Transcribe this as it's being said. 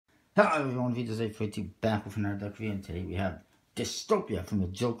Hello everyone, Vito's 842 back with another deck review, and today we have Dystopia from the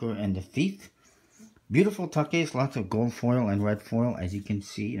Joker and the Thief. Beautiful tuck case, lots of gold foil and red foil as you can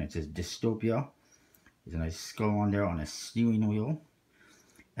see, and it says Dystopia. There's a nice skull on there on a steering wheel,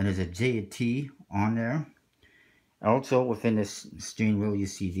 and there's a J and T on there. Also within this steering wheel you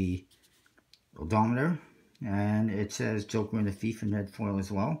see the odometer, and it says Joker and the Thief in red foil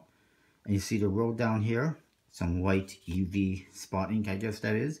as well. And you see the road down here, some white UV spot ink I guess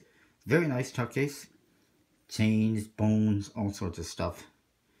that is. Very nice tuck case. Chains, bones, all sorts of stuff.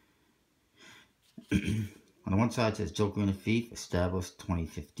 On the one side it says Joker and the Thief, established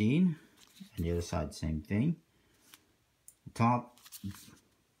 2015. And the other side, same thing. The top,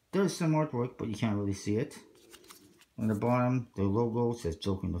 there's some artwork, but you can't really see it. On the bottom, the logo says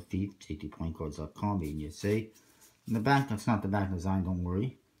Joker and the Thief, jtplayingcards.com, made in USA. In the back, that's not the back design, don't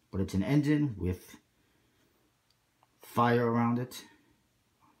worry. But it's an engine with fire around it.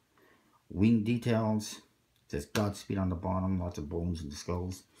 Wing details. It says Godspeed on the bottom, lots of bones and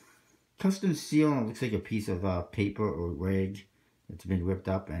skulls. Custom seal, it looks like a piece of paper or rag that's been ripped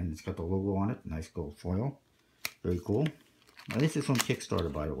up, and it's got the logo on it. Nice gold foil. Very cool. Now, this is from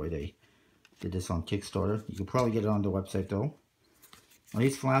Kickstarter, by the way. They did this on Kickstarter. You can probably get it on the website, though. On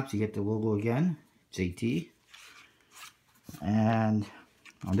these flaps, you get the logo again, JT. And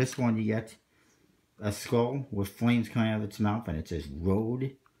on this one, you get a skull with flames coming out of its mouth, and it says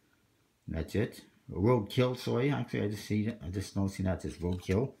Road. That's it. Roadkill, sorry. Actually, I just noticing that it says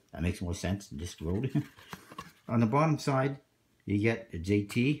Roadkill. That makes more sense than just Road. On the bottom side, you get a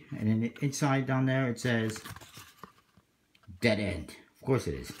JT, and then the inside down there it says Dead End. Of course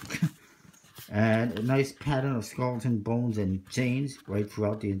it is. And a nice pattern of skulls and bones and chains right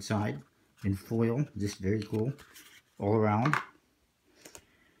throughout the inside in foil. Just very cool all around.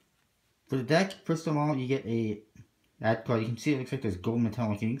 For the deck, first of all, you get a ad card. You can see it looks like there's gold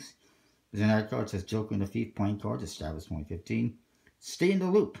metallic inks. There's an ad card that says Joker and the Thief playing cards, established 2015. Stay in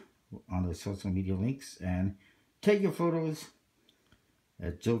the loop on the social media links and take your photos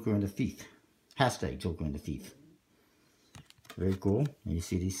at Joker and the Thief. Hashtag Joker and the Thief. Very cool. And you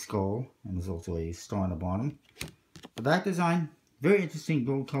see the skull, and there's also a star on the bottom. The back design, very interesting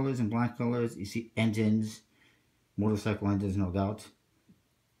gold colors and black colors. You see engines, motorcycle engines, no doubt,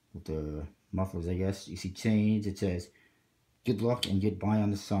 with the mufflers, I guess. You see chains. It says good luck and goodbye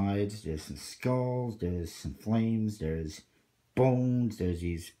on the sides. There's some skulls, there's some flames, there's bones, there's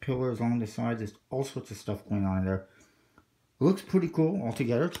these pillars along the sides. There's all sorts of stuff going on in there. It looks pretty cool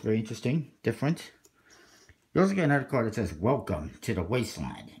altogether. It's very interesting, different. You also get another card that says Welcome to the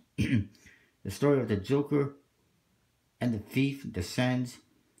Wasteland. The story of the Joker and the Thief descends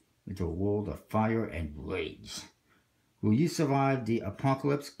into a world of fire and rage. Will you survive the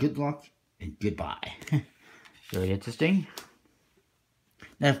apocalypse? Good luck and goodbye. Very interesting.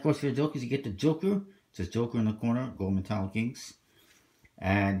 Now, of course, for the Jokers, you get the Joker. It says Joker in the corner, gold metallic inks.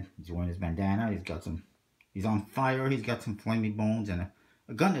 And he's wearing his bandana. He's on fire. He's got some flaming bones and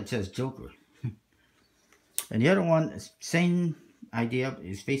a gun that says Joker. And the other one, same idea,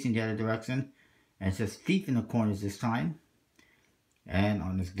 is facing the other direction. And it says Thief in the corners this time. And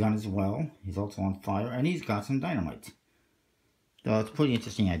on his gun as well. He's also on fire. And he's got some dynamite. So it's a pretty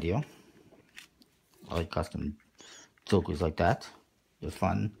interesting idea. I like custom Jokers like that. They're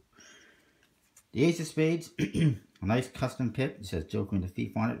fun. The Ace of Spades, a nice custom pip. It says Joker and the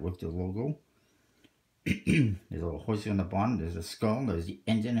Thief on it with the logo. There's a little horseshoe on the bottom. There's a skull. There's the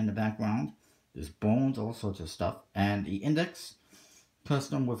engine in the background. There's bones, all sorts of stuff. And the index,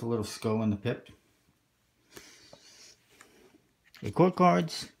 custom with a little skull in the pip. The court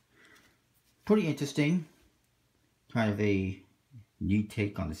cards, pretty interesting. Kind of a new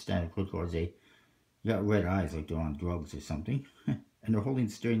take on the standard court cards. They got red eyes like they're on drugs or something. And they're holding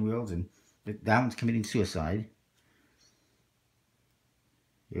steering wheels, and that one's committing suicide.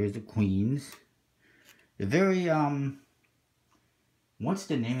 Here's the queens. They're very, what's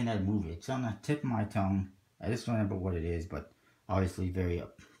the name of that movie? It's on the tip of my tongue. I just don't remember what it is, but obviously very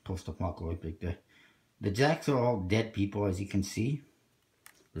post-apocalyptic. The jacks are all dead people, as you can see.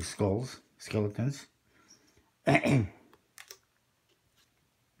 The skulls, skeletons.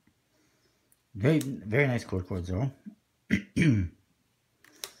 Very, very nice court cards, though.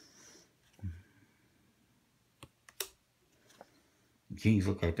 Kings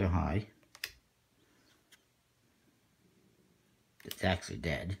look like they're high. The jacks are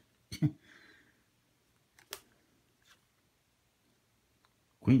dead.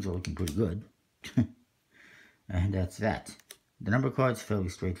 Queens are looking pretty good. And that's that. The number card's fairly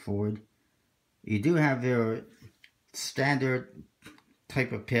straightforward. You do have their standard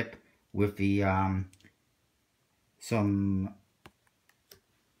type of pip with the some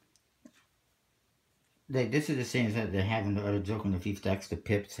this is the same as that they have in the other Joker and the Thief decks. The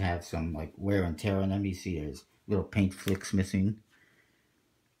pips have some like wear and tear on them. You see there's little paint flicks missing.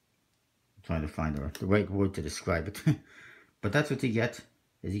 I'm trying to find the right word to describe it. But that's what you get,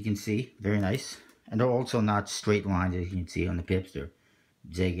 as you can see. Very nice. And they're also not straight lines, as you can see on the pips. They're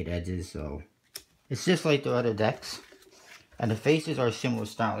jagged edges, so it's just like the other decks. And the faces are a similar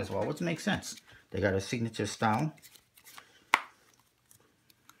style as well, which makes sense. They got a signature style.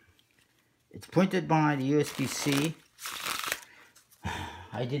 It's printed by the USB-C.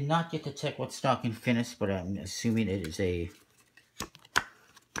 I did not get to check what stock and finish, but I'm assuming it is a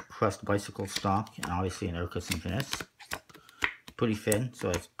crushed bicycle stock, and obviously an Urkus and finish. Pretty thin, so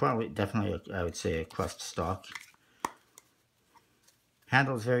it's probably definitely, I would say, a crushed stock.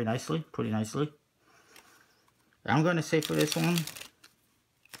 Handles very nicely, pretty nicely. I'm going to say for this one,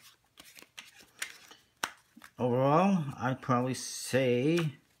 overall, I'd probably say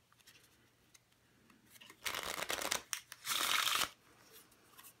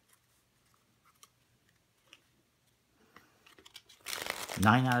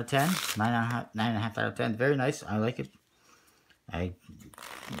 9 out of 10, 9.5 out of 10. Very nice. I like it. I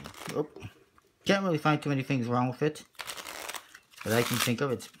can't really find too many things wrong with it that I can think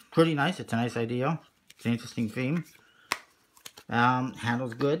of. It's pretty nice. It's a nice idea. It's an interesting theme.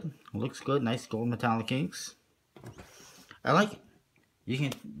 Handles good. Looks good. Nice gold metallic inks. I like it. You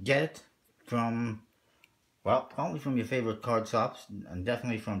can get it from, well, probably from your favorite card shops, and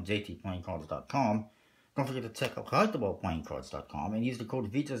definitely from jtplayingcards.com. Don't forget to check out collectibleplayingcards.com and use the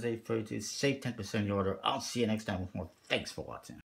code VITAZ30 to save 10% on your order. I'll see you next time with more. Thanks for watching.